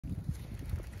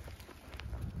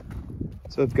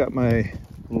So I've got my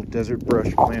little desert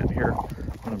brush plant here.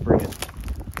 I'm gonna bring it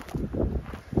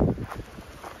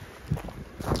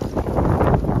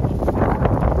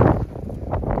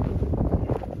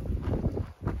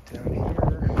down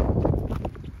here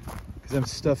because I'm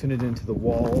stuffing it into the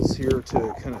walls here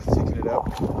to kind of thicken it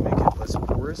up and make it less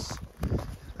porous.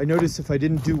 I noticed if I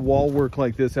didn't do wall work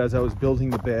like this as I was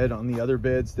building the bed, on the other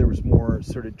beds there was more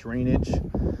sort of drainage.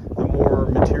 The more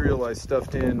material I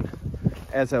stuffed in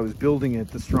as I was building it,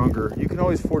 the stronger. You can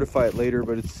always fortify it later,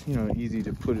 but it's, you know, easy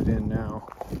to put it in now.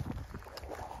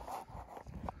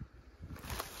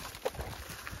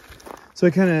 So I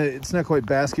kind of, it's not quite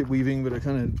basket weaving, but I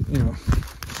kind of, you know,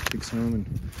 take some and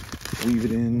weave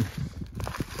it in.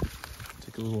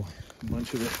 Take a little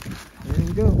bunch of it. There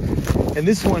you go. And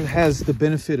this one has the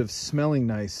benefit of smelling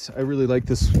nice. I really like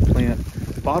this plant.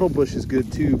 Bottle bush is good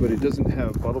too, but it doesn't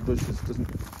have, bottle bush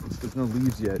there's no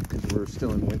leaves yet because we're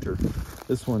still in winter.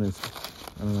 This one is,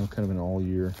 I don't know, kind of an all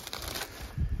year.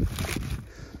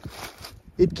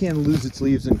 It can lose its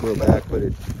leaves and grow back, but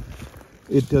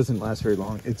it doesn't last very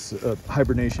long. Its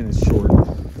hibernation is short.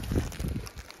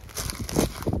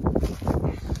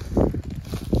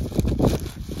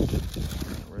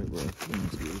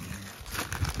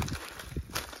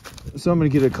 So I'm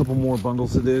going to get a couple more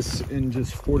bundles of this and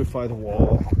just fortify the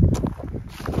wall.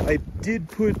 I did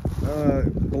put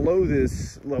below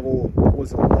this level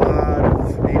was a lot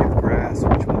of native grass,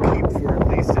 which will keep for at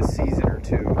least a season or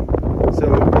two.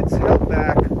 So it's held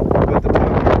back, but the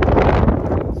top,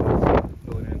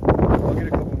 fill it in. I'll get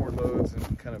a couple more loads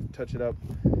and kind of touch it up,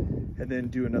 and then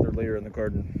do another layer in the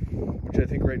garden, which I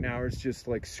think right now is just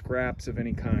like scraps of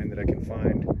any kind that I can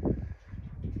find.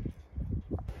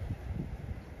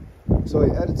 So I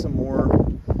added some more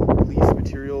leaf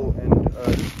material, and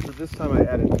for this time I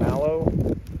added mallow.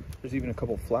 There's even a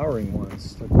couple flowering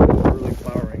ones, like early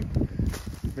flowering.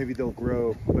 Maybe they'll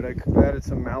grow, but I added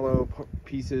some mallow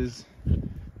pieces.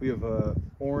 We have a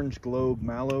orange globe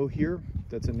mallow here.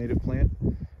 That's a native plant,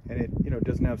 and it, you know,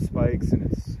 doesn't have spikes,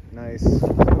 and it's nice.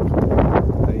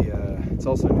 It's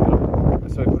also edible.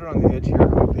 So I put it on the edge here,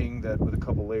 hoping that with a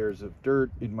couple layers of dirt,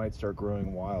 it might start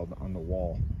growing wild on the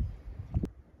wall.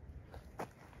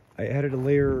 I added a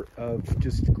layer of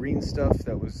just green stuff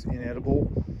that was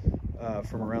inedible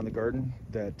from around the garden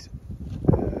that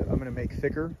I'm going to make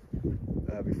thicker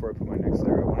before I put my next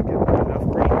layer. I want to get enough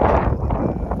green material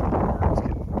that the worms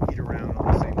can eat around on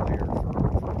the same layer for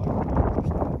like a month or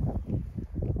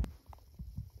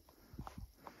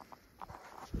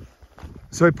so.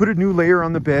 So I put a new layer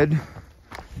on the bed,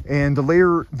 and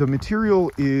the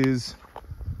material is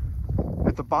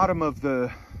at the bottom of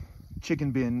the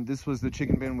chicken bin. This was the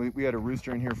chicken bin. We had a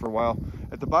rooster in here for a while.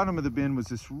 At the bottom of the bin was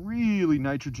this really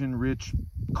nitrogen rich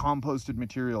composted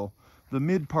material. The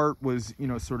mid part was, you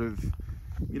know, sort of,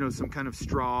 you know, some kind of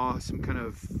straw, some kind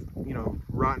of, you know,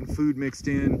 rotten food mixed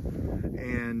in,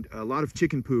 and a lot of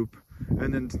chicken poop.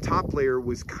 And then the top layer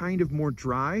was kind of more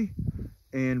dry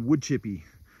and wood chippy,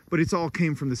 but it's all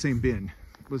came from the same bin.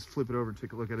 Let's flip it over and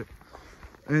take a look at it.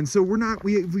 And so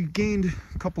we gained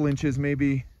a couple inches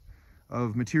maybe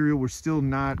of material. We're still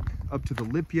not up to the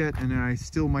lip yet, and I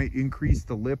still might increase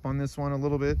the lip on this one a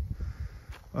little bit.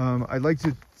 I'd like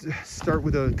to start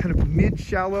with a kind of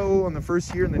mid-shallow on the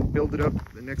first year and then build it up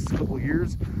the next couple of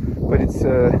years. But it's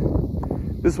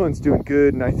this one's doing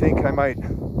good, and I think I might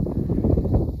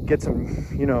get some,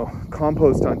 you know,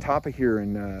 compost on top of here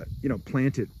and you know,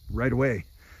 plant it right away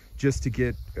just to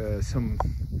get some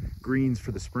greens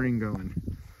for the spring going.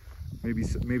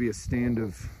 Maybe a stand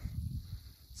of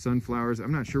sunflowers.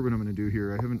 I'm not sure what I'm going to do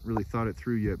here. I haven't really thought it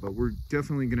through yet, but we're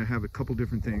definitely going to have a couple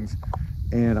different things,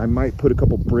 and I might put a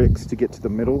couple bricks to get to the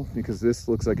middle because this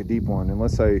looks like a deep one.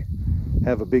 Unless I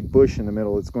have a big bush in the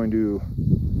middle, you're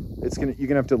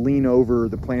gonna have to lean over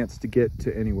the plants to get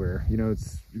to anywhere. You know, it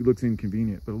looks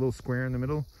inconvenient, but a little square in the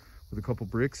middle with a couple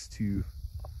bricks to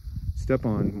step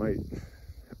on might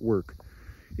work.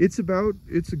 It's a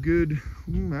good,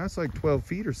 that's like 12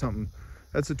 feet or something.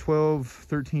 That's a 12,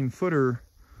 13 footer.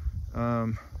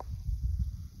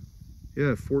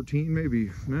 Yeah, 14 maybe.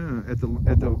 Yeah, at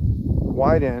the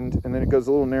wide end, and then it goes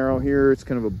a little narrow here. It's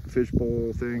kind of a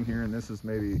fishbowl thing here, and this is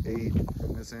maybe 8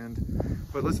 on this end.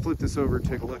 But let's flip this over and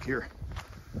take a look here.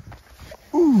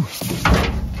 Ooh.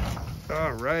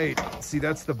 All right. See,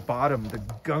 that's the bottom, the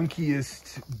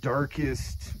gunkiest,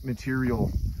 darkest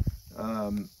material.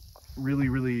 Really,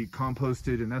 really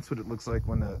composted, and that's what it looks like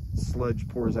when the sludge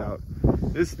pours out.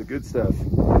 This is the good stuff,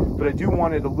 but I do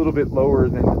want it a little bit lower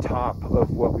than the top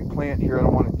of what we plant here. I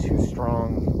don't want it too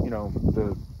strong. You know,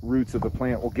 the roots of the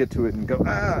plant will get to it and go,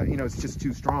 you know, it's just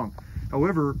too strong.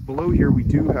 However, below here we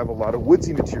do have a lot of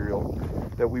woodsy material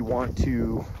that we want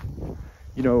to,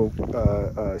 you know,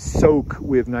 soak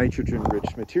with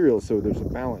nitrogen-rich material, so there's a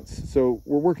balance. So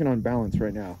we're working on balance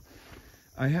right now.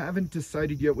 I haven't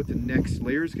decided yet what the next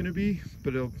layer is going to be,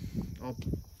 but I'll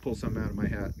pull something out of my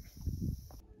hat.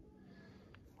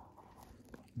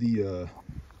 The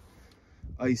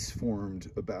ice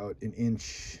formed about an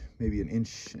inch, maybe an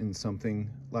inch and something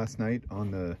last night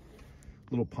on the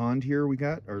little pond here we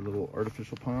got, our little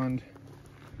artificial pond.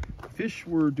 Fish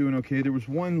were doing okay. There was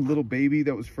one little baby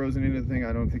that was frozen into the thing.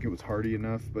 I don't think it was hardy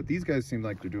enough, but these guys seem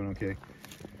like they're doing okay.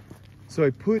 So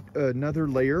I put another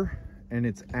layer, and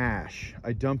it's ash.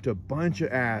 I dumped a bunch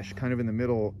of ash kind of in the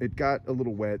middle. It got a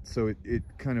little wet, so it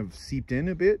kind of seeped in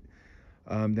a bit.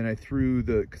 Then I threw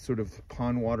the sort of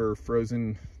pond water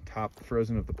frozen, top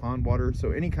frozen of the pond water.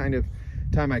 So any kind of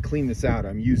time I clean this out,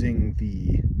 I'm using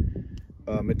the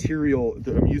material,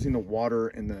 I'm using the water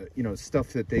and the, you know,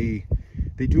 stuff that they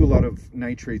do a lot of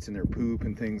nitrates in their poop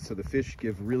and things. So the fish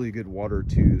give really good water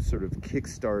to sort of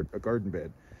kickstart a garden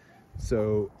bed.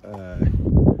 So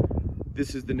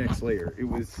this is the next layer.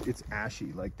 It's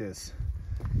ashy like this.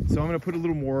 So I'm gonna put a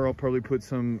little more. I'll probably put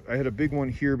some, I had a big one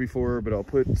here before, but I'll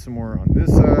put some more on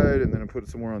this side, and then I'll put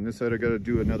some more on this side. I gotta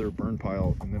do another burn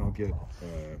pile, and then I'll get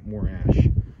more ash.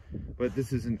 But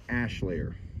this is an ash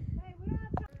layer.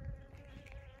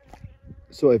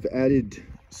 So I've added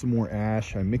some more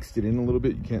ash. I mixed it in a little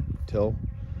bit, you can't tell.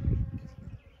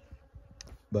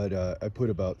 But I put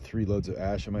about 3 loads of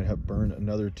ash. I might have burned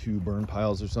another 2 burn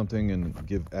piles or something and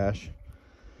give ash.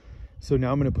 So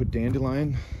now I'm gonna put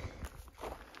dandelion,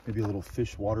 maybe a little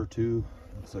fish water too.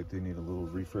 Looks like they need a little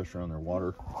refresher on their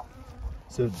water.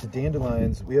 So the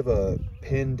dandelions, we have a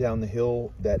pen down the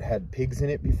hill that had pigs in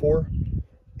it before.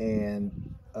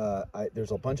 And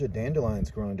there's a bunch of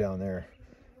dandelions growing down there.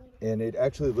 And it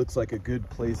actually looks like a good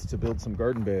place to build some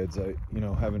garden beds. I, you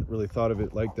know, haven't really thought of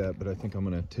it like that, but I think I'm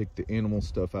gonna take the animal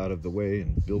stuff out of the way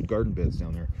and build garden beds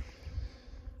down there.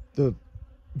 The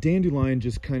dandelion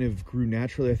just kind of grew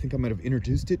naturally. I think I might have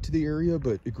introduced it to the area,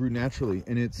 but it grew naturally.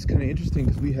 And it's kind of interesting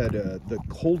because we had the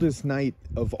coldest night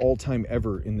of all time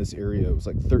ever in this area. It was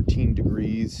like 13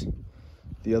 degrees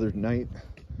the other night.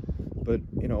 But,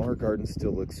 you know, our garden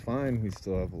still looks fine. We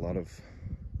still have a lot of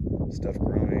stuff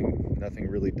growing. Nothing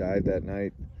really died that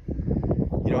night.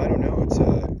 You know, I don't know. It's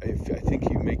I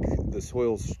think you make the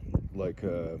soils like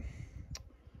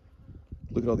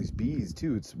look at all these bees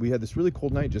too. We had this really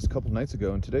cold night just a couple nights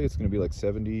ago, and today it's going to be like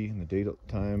 70 in the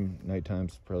daytime.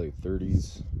 Nighttime's probably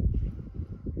 30s.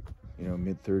 You know,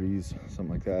 mid 30s, something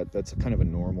like that. That's kind of a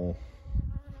normal.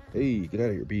 Hey, get out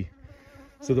of here, bee.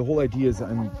 So the whole idea is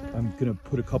I'm gonna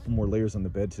put a couple more layers on the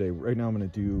bed today. Right now I'm gonna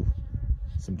do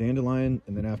some dandelion,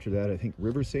 and then after that I think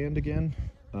river sand again,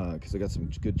 because I got some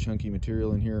good chunky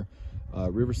material in here.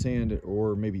 River sand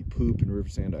or maybe poop and river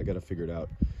sand, I gotta figure it out.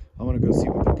 I want to go see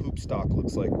what the poop stock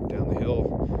looks like down the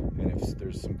hill, and if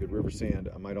there's some good river sand,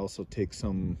 I might also take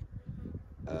some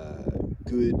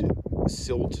good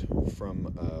silt from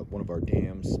one of our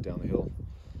dams down the hill.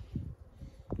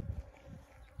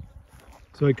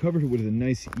 So I covered it with a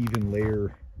nice even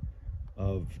layer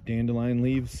of dandelion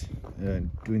leaves, and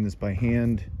doing this by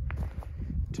hand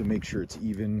to make sure it's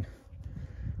even.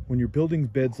 When you're building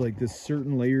beds like this,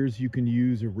 certain layers you can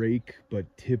use a rake, but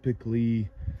typically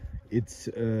it's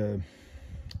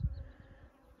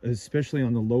especially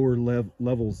on the lower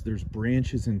levels, there's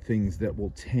branches and things that will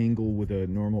tangle with a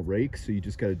normal rake, so you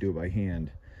just got to do it by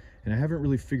hand. And I haven't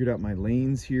really figured out my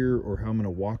lanes here or how I'm going to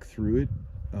walk through it,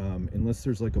 unless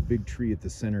there's like a big tree at the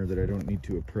center that I don't need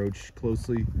to approach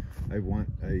closely. I'm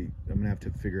gonna have to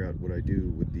figure out what I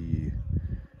do with the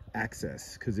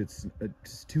access, because it's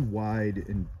too wide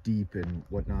and deep and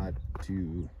whatnot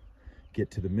to get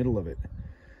to the middle of it.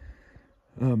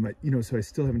 You know, so I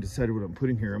still haven't decided what I'm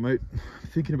putting here. I'm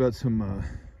thinking about some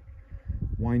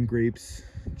wine grapes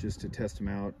just to test them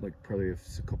out, like probably a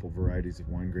couple varieties of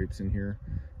wine grapes in here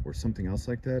or something else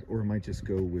like that, or I might just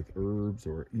go with herbs,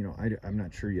 or, you know, I'm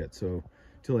not sure yet. So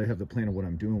until I have the plan of what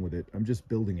I'm doing with it, I'm just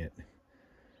building it.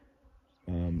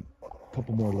 A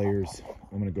couple more layers.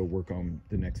 I'm gonna go work on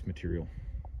the next material.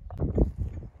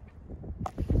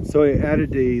 So I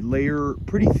added a layer,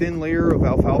 pretty thin layer of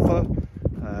alfalfa.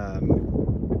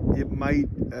 It might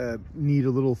need a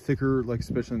little thicker, like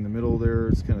especially in the middle there,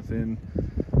 it's kind of thin.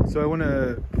 So I want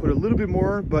to put a little bit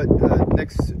more, but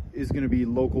next is going to be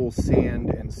local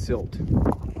sand and silt.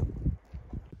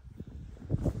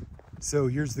 So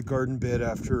here's the garden bed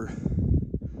after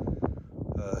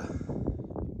a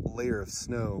layer of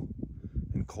snow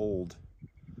and cold.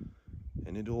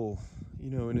 And it'll, you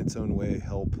know, in its own way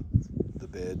help the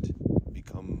bed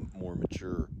become more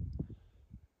mature.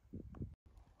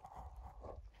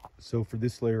 So for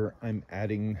this layer, I'm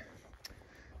adding,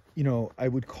 you know, I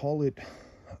would call it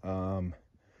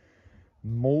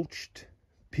mulched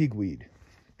pigweed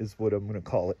is what I'm going to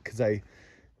call it, because I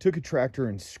took a tractor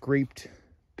and scraped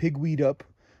pigweed up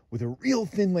with a real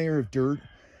thin layer of dirt,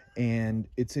 and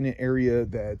it's in an area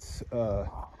that's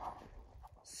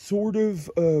sort of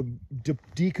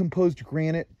decomposed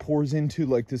granite pours into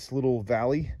like this little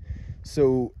valley.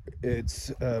 So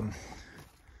it's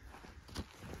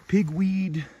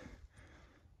pigweed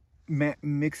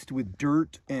mixed with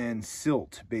dirt and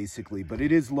silt, basically, but it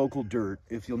is local dirt.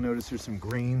 If you'll notice, there's some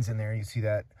grains in there. You see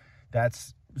that?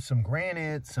 That's some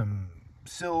granite, some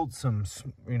silt, some,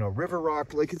 you know, river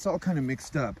rock. Like, it's all kind of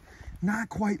mixed up. Not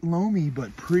quite loamy,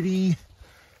 but pretty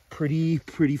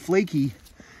flaky.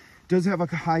 Does have a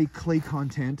high clay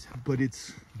content, but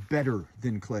it's better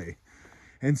than clay.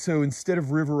 And so instead of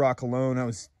river rock alone, I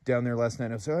was down there last night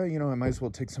and I was like, oh, you know, I might as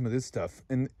well take some of this stuff.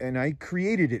 And I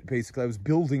created it, basically. I was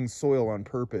building soil on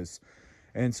purpose.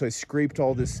 And so I scraped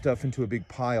all this stuff into a big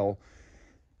pile.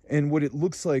 And what it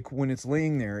looks like when it's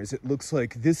laying there is it looks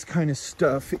like this kind of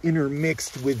stuff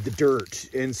intermixed with the dirt.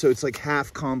 And so it's like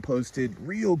half composted,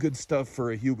 real good stuff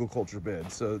for a hugelkultur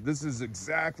bed. So this is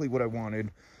exactly what I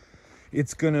wanted.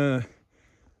 It's gonna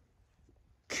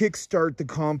kickstart the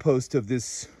compost of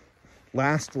this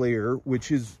last layer,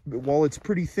 which is, while it's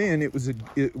pretty thin, it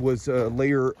was a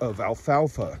layer of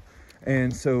alfalfa.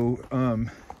 And so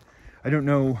I don't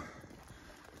know,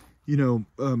 you know,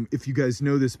 if you guys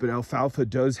know this, but alfalfa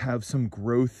does have some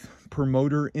growth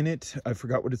promoter in it. I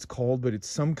forgot what it's called, but it's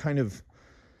some kind of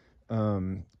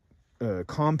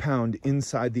compound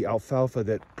inside the alfalfa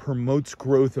that promotes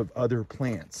growth of other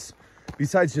plants.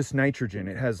 Besides just nitrogen,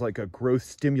 it has like a growth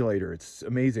stimulator. It's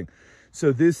amazing.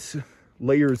 So this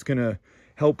layer is gonna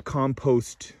help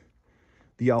compost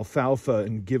the alfalfa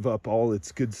and give up all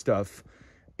its good stuff,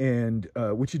 and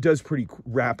which it does pretty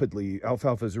rapidly.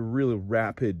 Alfalfa is a really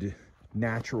rapid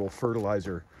natural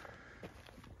fertilizer.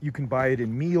 You can buy it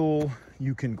in meal,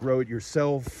 you can grow it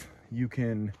yourself, you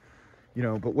can, you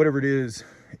know, but whatever it is,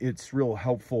 it's real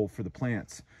helpful for the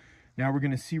plants. Now we're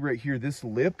gonna see right here, this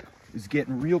lip is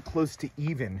getting real close to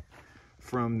even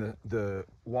from the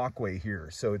walkway here.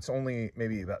 So it's only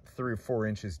maybe about 3 or 4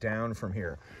 inches down from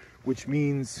here, which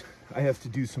means I have to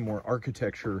do some more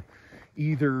architecture.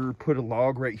 Either put a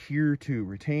log right here to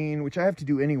retain, which I have to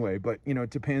do anyway, but you know,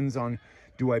 it depends on,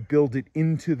 do I build it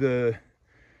into the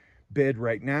bed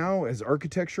right now as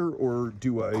architecture, or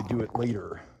do I do it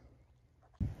later?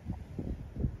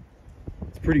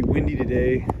 It's pretty windy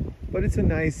today, but it's a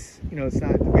nice, you know, it's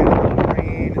not, we had a lot of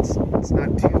rain, it's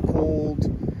not too cold,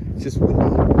 it's just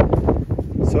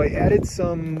windy. So I added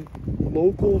some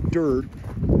local dirt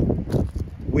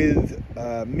with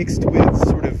mixed with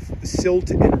sort of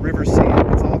silt and river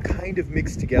sand. It's all kind of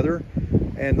mixed together,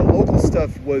 and the local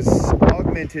stuff was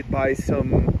augmented by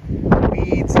some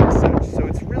weeds and such. So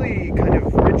it's really kind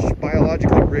of rich,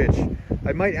 biologically rich.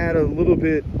 I might add a little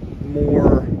bit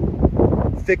more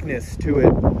thickness to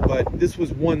it, but this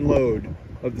was one load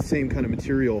of the same kind of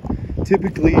material.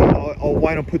 Typically I'll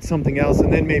why don't put something else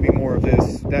and then maybe more of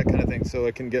this, that kind of thing, so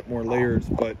I can get more layers.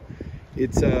 But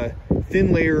it's a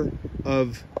thin layer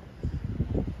of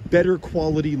better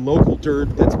quality local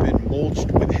dirt that's been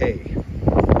mulched with hay.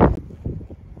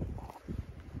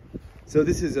 So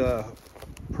this is a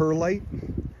perlite,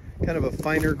 kind of a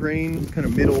finer grain, kind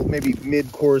of middle, maybe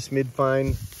mid-coarse,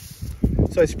 mid-fine.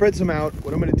 So I spread some out.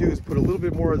 What I'm going to do is put a little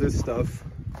bit more of this stuff,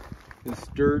 this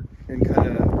dirt, and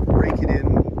kind of rake it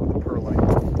in with the perlite.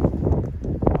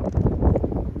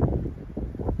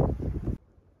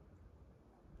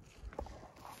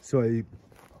 So I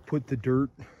put the dirt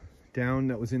down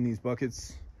that was in these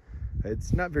buckets.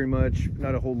 It's not very much,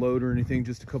 not a whole load or anything,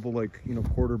 just a couple, like, you know,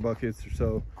 quarter buckets or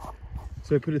so.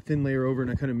 So I put a thin layer over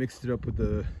and I kind of mixed it up with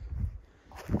the,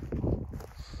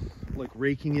 like,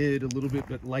 raking it a little bit,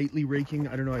 but lightly raking.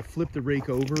 I don't know, I flipped the rake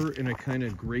over and I kind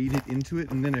of grate it into it,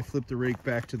 and then I flipped the rake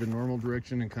back to the normal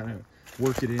direction and kind of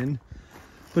work it in.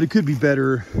 But it could be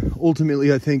better.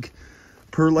 Ultimately, I think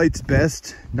perlite's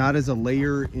best, not as a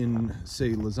layer in,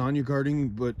 say, lasagna gardening,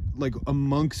 but like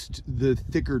amongst the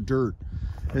thicker dirt.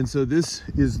 And so this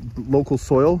is local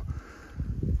soil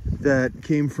that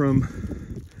came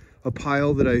from a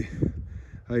pile that I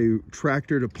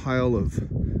tractored a pile of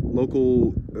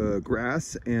local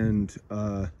grass, and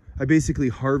I basically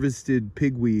harvested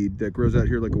pigweed that grows out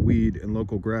here like a weed and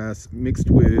local grass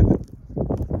mixed with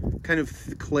kind of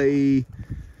clay,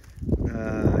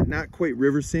 not quite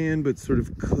river sand, but sort of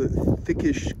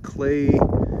thickish clay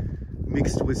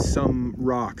mixed with some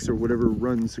rocks or whatever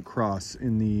runs across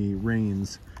in the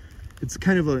rains. It's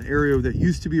kind of an area that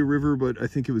used to be a river, but I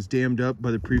think it was dammed up by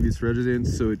the previous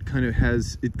residents. So it kind of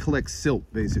it collects silt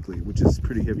basically, which is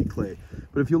pretty heavy clay.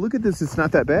 But if you look at this, it's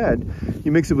not that bad.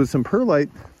 You mix it with some perlite,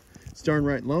 it's darn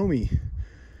right loamy.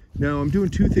 Now I'm doing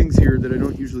two things here that I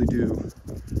don't usually do,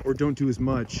 or don't do as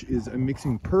much, is I'm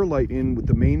mixing perlite in with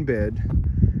the main bed,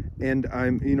 and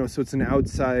so it's an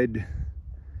outside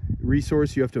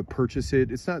resource. You have to purchase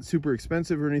it. It's not super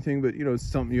expensive or anything, but it's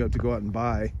something you have to go out and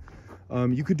buy.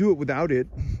 You could do it without it,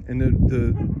 and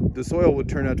the soil would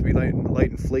turn out to be light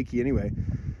and flaky anyway.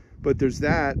 But there's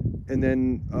that, and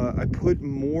then I put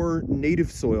more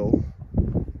native soil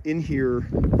in here,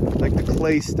 like the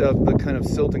clay stuff, the kind of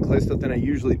silt and clay stuff than I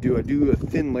usually do. I do a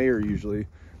thin layer usually,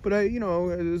 but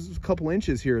there's a couple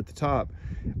inches here at the top.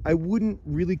 I wouldn't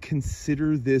really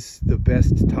consider this the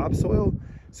best topsoil,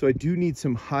 so I do need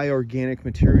some high organic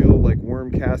material like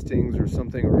worm castings or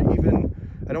something, or even,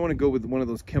 I don't want to go with one of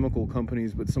those chemical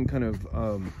companies, but some kind of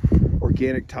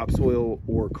organic topsoil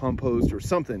or compost or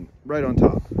something right on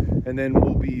top. And then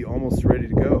we'll be almost ready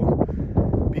to go.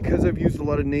 Because I've used a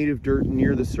lot of native dirt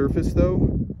near the surface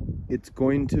though, it's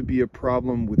going to be a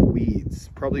problem with weeds.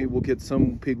 Probably we'll get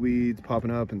some pigweeds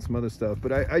popping up and some other stuff,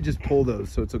 but I just pull those,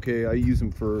 so it's okay. I use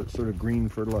them for sort of green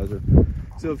fertilizer.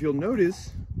 So if you'll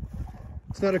notice,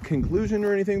 it's not a conclusion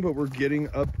or anything, but we're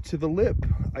getting up to the lip.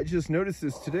 I just noticed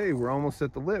this today. We're almost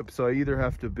at the lip. So I either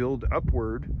have to build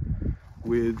upward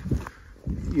with,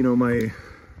 my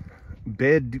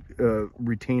bed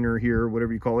retainer here,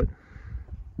 whatever you call it,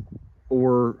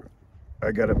 or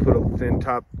I got to put a thin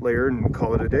top layer and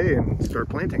call it a day and start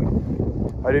planting.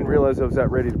 I didn't realize I was that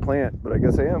ready to plant, but I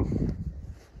guess I am.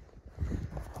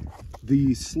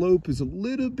 The slope is a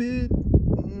little bit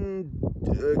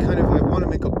I want to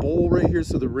make a bowl right here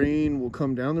so the rain will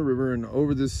come down the river and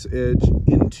over this edge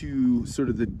into sort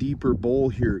of the deeper bowl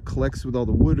here. It collects with all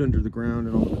the wood under the ground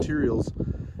and all the materials,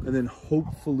 and then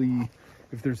hopefully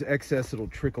if there's excess it'll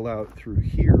trickle out through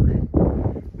here.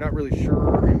 Not really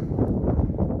sure.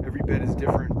 Every bed is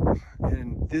different,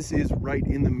 and this is right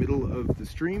in the middle of the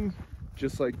stream,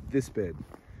 just like this bed.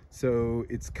 So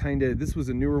it's this was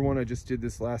a newer one. I just did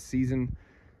this last season.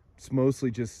 It's mostly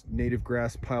just native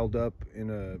grass piled up in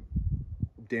a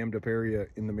dammed up area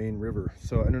in the main river.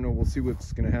 So I don't know, we'll see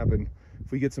what's gonna happen.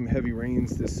 If we get some heavy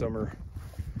rains this summer,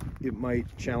 it might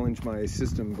challenge my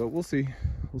system, but we'll see.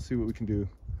 We'll see what we can do.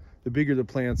 The bigger the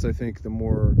plants, I think, the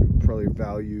more probably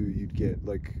value you'd get,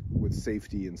 like with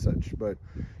safety and such. But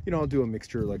I'll do a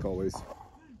mixture like always.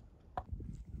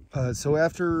 So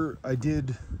after I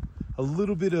did a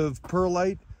little bit of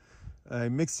perlite, I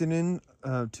mixed it in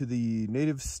to the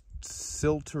native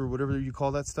silt or whatever you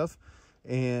call that stuff,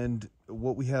 and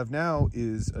what we have now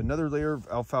is another layer of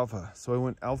alfalfa. So I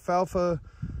went alfalfa,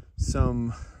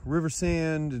 some river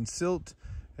sand and silt,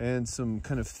 and some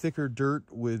kind of thicker dirt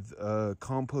with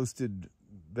composted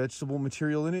vegetable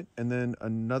material in it, and then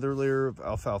another layer of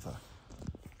alfalfa.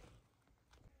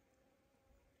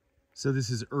 So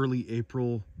this is early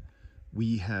April.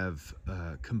 We have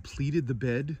completed the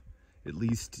bed, at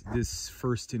least this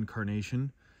first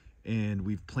incarnation, and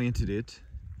we've planted it,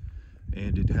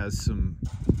 and it has some,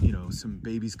 some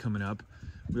babies coming up.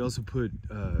 We also put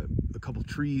a couple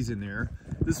trees in there.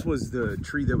 This was the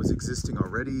tree that was existing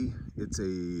already. It's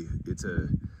a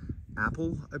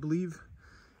apple, I believe,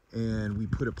 and we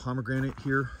put a pomegranate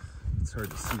here. It's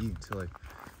hard to see until I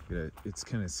get it. It's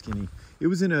kind of skinny. It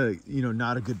was in a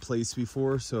not a good place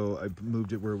before, so I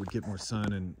moved it where it would get more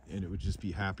sun and it would just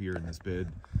be happier in this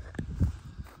bed.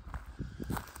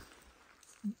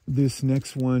 This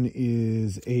next one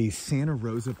is a Santa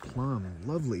Rosa plum.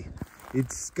 Lovely.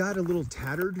 It's got a little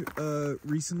tattered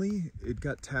recently. It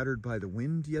got tattered by the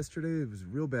wind yesterday. It was a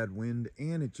real bad wind,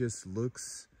 and it just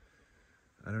looks,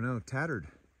 I don't know, tattered.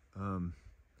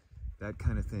 That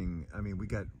kind of thing. I mean, we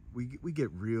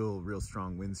get real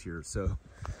strong winds here. So,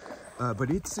 but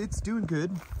it's doing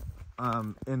good.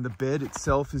 And the bed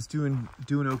itself is doing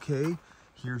okay.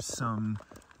 Here's some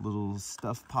little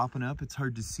stuff popping up. It's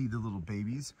hard to see the little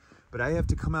babies, but I have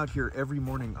to come out here every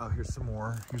morning. Oh, here's some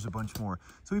more. Here's a bunch more.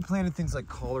 So we planted things like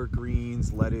collard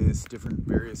greens, lettuce, different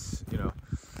various,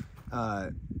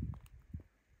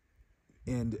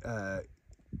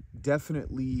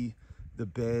 definitely the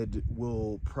bed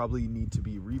will probably need to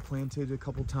be replanted a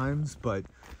couple times, but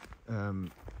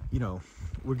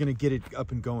we're gonna get it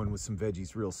up and going with some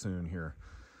veggies real soon here.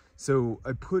 So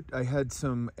I had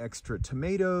some extra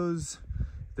tomatoes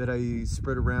that I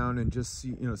spread around, and just,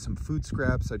 some food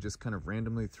scraps. I just kind of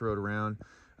randomly throw it around.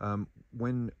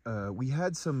 When we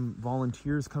had some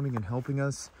volunteers coming and helping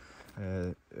us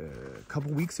a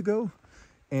couple weeks ago,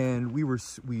 and we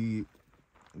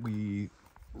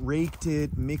raked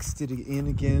it, mixed it in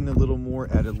again a little more,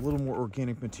 added a little more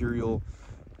organic material,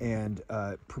 and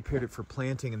prepared it for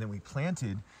planting. And then we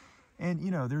planted, and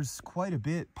you know, there's quite a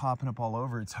bit popping up all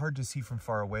over. It's hard to see from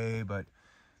far away, but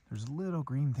there's little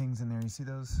green things in there. You see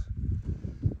those?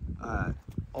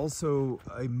 Also,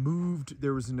 I moved,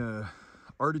 there was an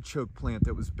artichoke plant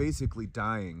that was basically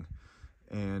dying,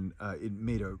 and it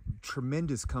made a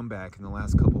tremendous comeback in the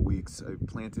last couple weeks. I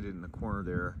planted it in the corner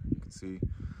there, you can see.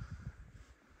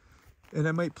 And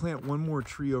I might plant one more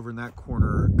tree over in that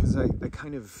corner, because I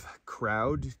kind of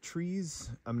crowd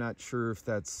trees. I'm not sure if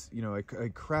that's, you know, I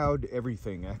crowd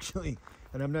everything actually.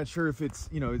 And I'm not sure if it's,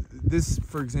 you know, this,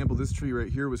 for example, this tree right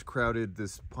here was crowded,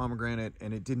 this pomegranate,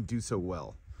 and it didn't do so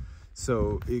well.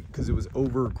 So, because it was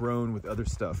overgrown with other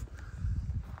stuff.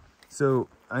 So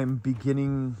I'm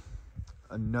beginning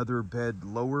another bed,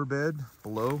 lower bed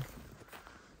below.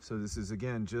 So this is,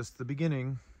 again, just the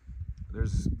beginning.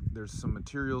 There's some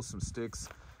material, some sticks,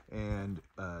 and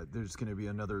there's going to be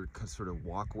another sort of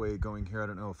walkway going here. I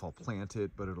don't know if I'll plant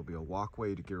it, but it'll be a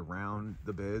walkway to get around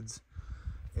the beds.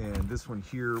 And this one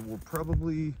here will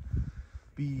probably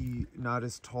be not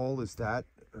as tall as that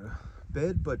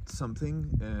bed, but something,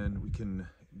 and we can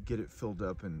get it filled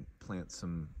up and plant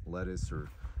some lettuce or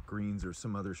greens or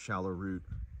some other shallow root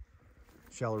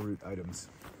items.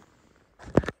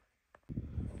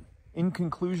 In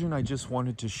conclusion, I just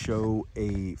wanted to show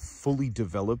a fully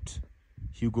developed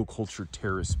Hugelkultur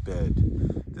Terrace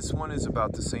bed. This one is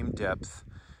about the same depth,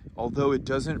 although it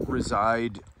doesn't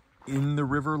reside in the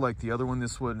river like the other one.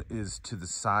 This one is to the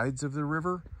sides of the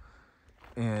river,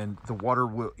 and the water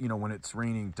will, you know, when it's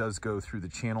raining, does go through the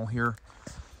channel here.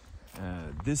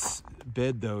 This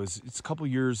bed though it's a couple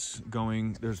years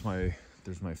going. There's my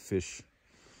fish,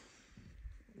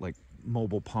 like,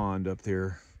 mobile pond up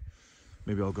there.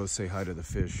 Maybe I'll go say hi to the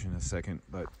fish in a second.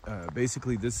 But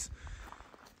basically this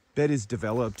bed is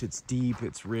developed, it's deep,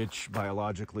 it's rich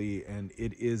biologically, and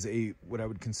it is what I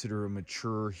would consider a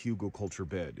mature Hugelkultur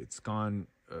bed. It's gone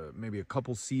maybe a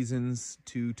couple seasons,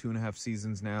 two and a half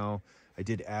seasons now. I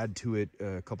did add to it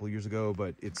a couple years ago,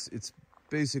 but it's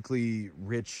basically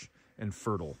rich and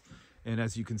fertile. And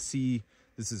as you can see,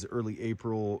 this is early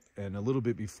April, and a little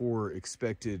bit before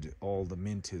expected, all the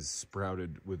mint is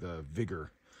sprouted with a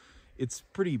vigor. It's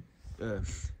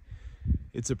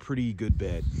a pretty good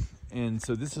bed. And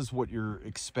so this is what you're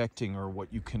expecting, or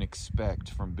what you can expect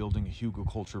from building a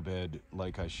Hugelkultur bed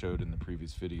like I showed in the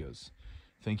previous videos.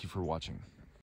 Thank you for watching.